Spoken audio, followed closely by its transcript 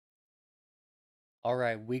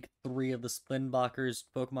Alright, week 3 of the Spinblockers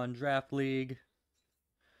Pokemon Draft League.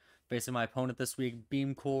 Facing my opponent this week,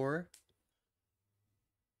 Beamcore.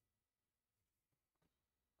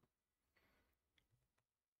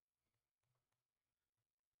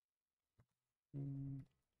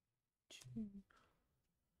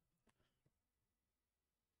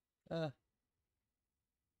 Uh,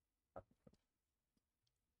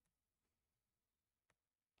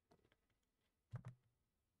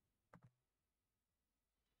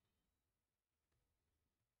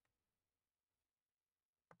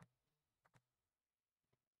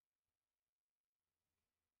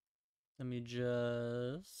 Let me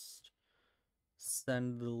just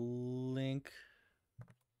send the link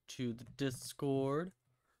to the Discord.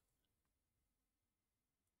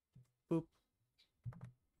 Boop.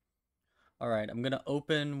 Alright, I'm gonna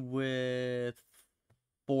open with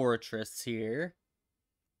Fortress here.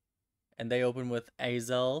 And they open with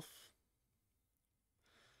Azelf.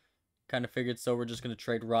 Kind of figured so we're just gonna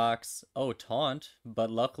trade rocks. Oh, Taunt.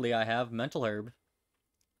 But luckily I have Mental Herb.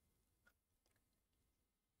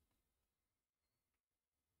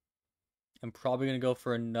 I'm probably going to go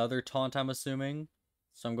for another taunt, I'm assuming.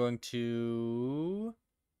 So I'm going to...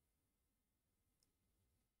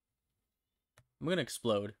 I'm going to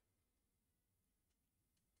explode.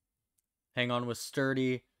 Hang on with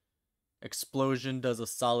Sturdy. Explosion does a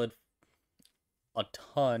solid... a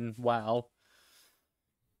ton. Wow.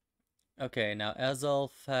 Okay, now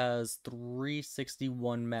Azelf has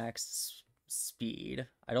 361 max speed.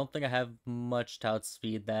 I don't think I have much to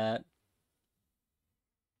outspeed that.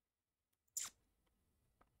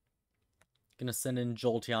 Gonna send in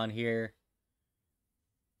Jolteon here.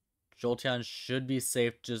 Jolteon should be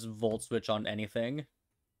safe, just Volt Switch on anything.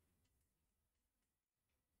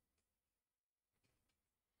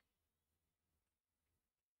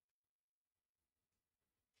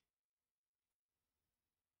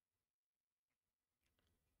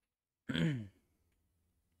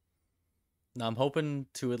 Now I'm hoping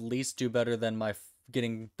to at least do better than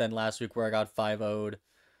than last week where I got 5-0'd.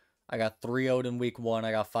 I got 3-0'd in week 1.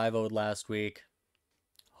 I got 5-0'd last week.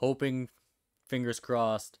 Hoping, fingers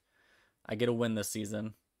crossed, I get a win this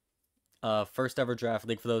season. First ever draft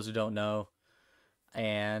league for those who don't know.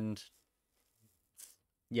 And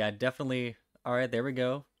yeah, definitely. All right, there we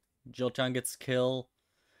go. Jilton gets kill.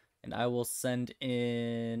 And I will send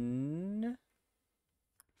in...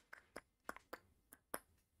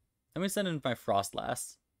 Let me send in my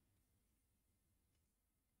Frostlass.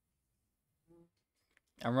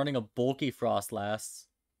 I'm running a bulky Frostlass.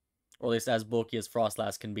 Or at least as bulky as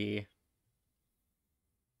Frostlass can be.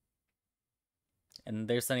 And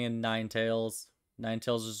they're sending in Ninetales.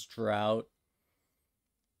 Ninetales is Drought.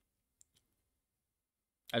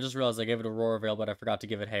 I just realized I gave it Aurora Veil, but I forgot to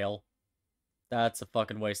give it Hail. That's a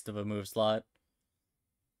fucking waste of a move slot.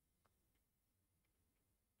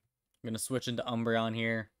 I'm gonna switch into Umbreon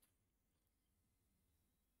here.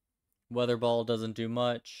 Weather Ball doesn't do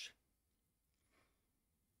much.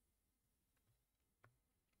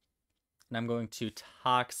 And I'm going to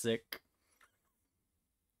Toxic.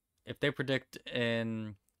 If they predict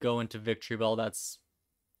and go into Victory Bell, that's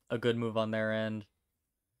a good move on their end.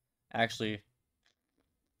 Actually,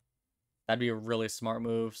 that'd be a really smart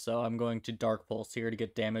move, so I'm going to Dark Pulse here to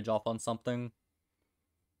get damage off on something.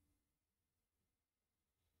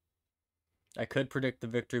 I could predict the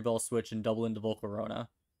Victory Bell switch and double into Volcarona.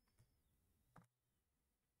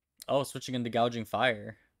 Oh, switching into Gouging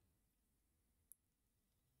Fire.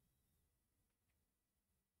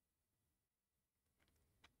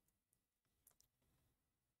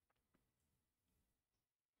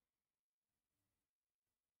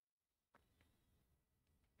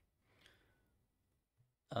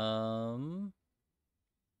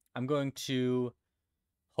 I'm going to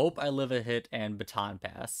Hope I Live a Hit and Baton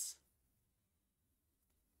Pass.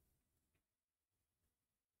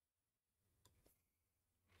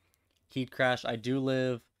 Heat Crash, I do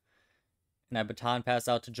live. And I Baton Pass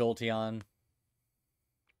out to Jolteon.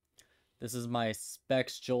 This is my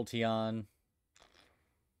Specs Jolteon.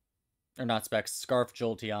 Or not Specs, Scarf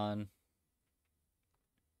Jolteon.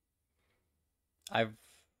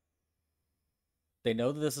 They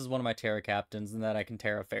know that this is one of my Terra Captains and that I can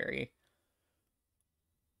Terra Fairy.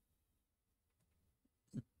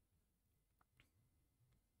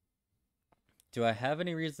 Do I have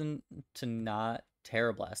any reason to not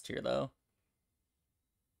Terra Blast here, though?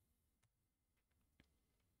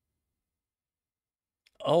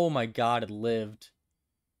 Oh my god, it lived.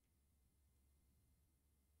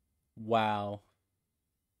 Wow.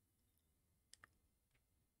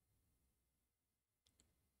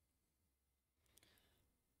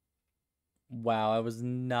 Wow, I was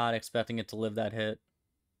not expecting it to live that hit.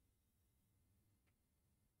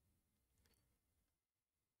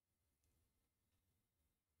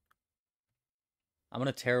 I'm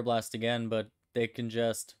gonna Terror Blast again, but they can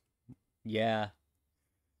just... Yeah.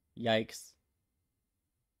 Yikes.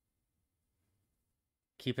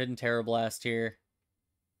 Keep hitting Terror Blast here.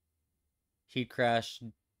 Heat Crash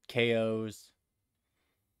KOs.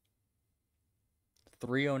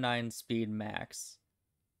 309 speed max.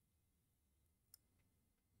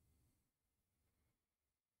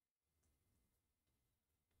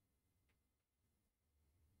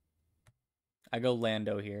 I go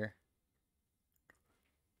Lando here.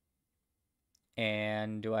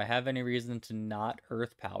 And do I have any reason to not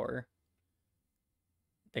Earth Power?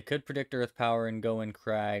 They could predict Earth Power and go in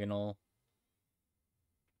Cragnal.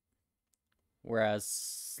 Whereas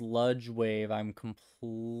Sludge Wave, I'm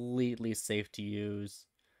completely safe to use.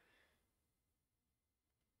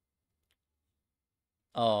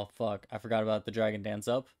 Oh, fuck. I forgot about the Dragon Dance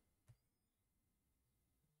up.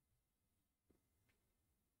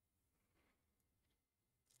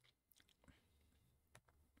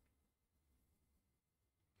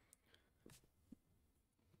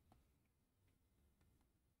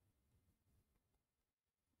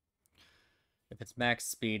 If it's max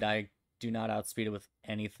speed, I do not outspeed it with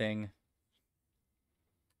anything.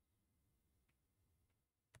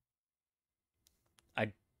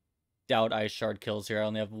 I doubt Ice Shard kills here. I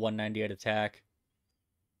only have 198 attack.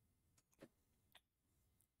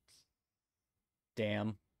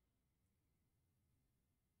 Damn.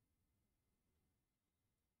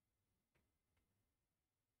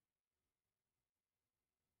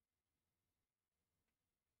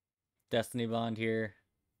 Destiny Bond here.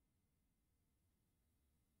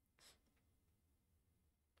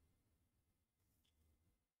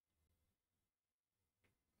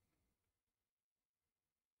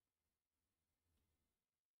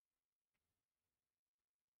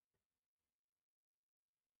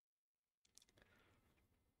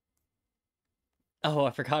 Oh,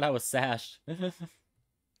 I forgot I was sashed.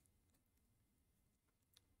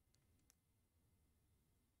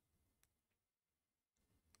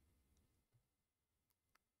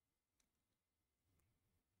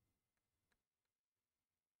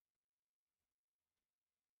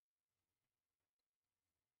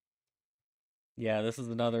 Yeah, this is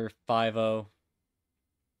another 5-0.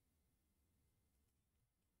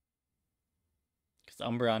 Because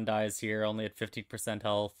Umbreon dies here, only at 50%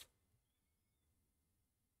 health.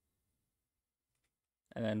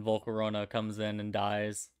 And then Volcarona comes in and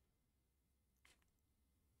dies.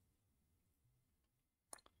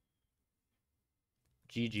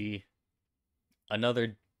 GG.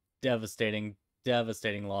 Another devastating,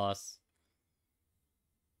 devastating loss.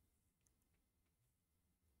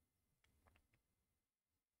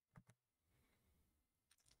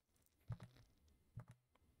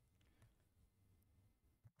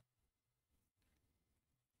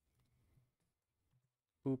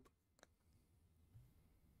 Oop.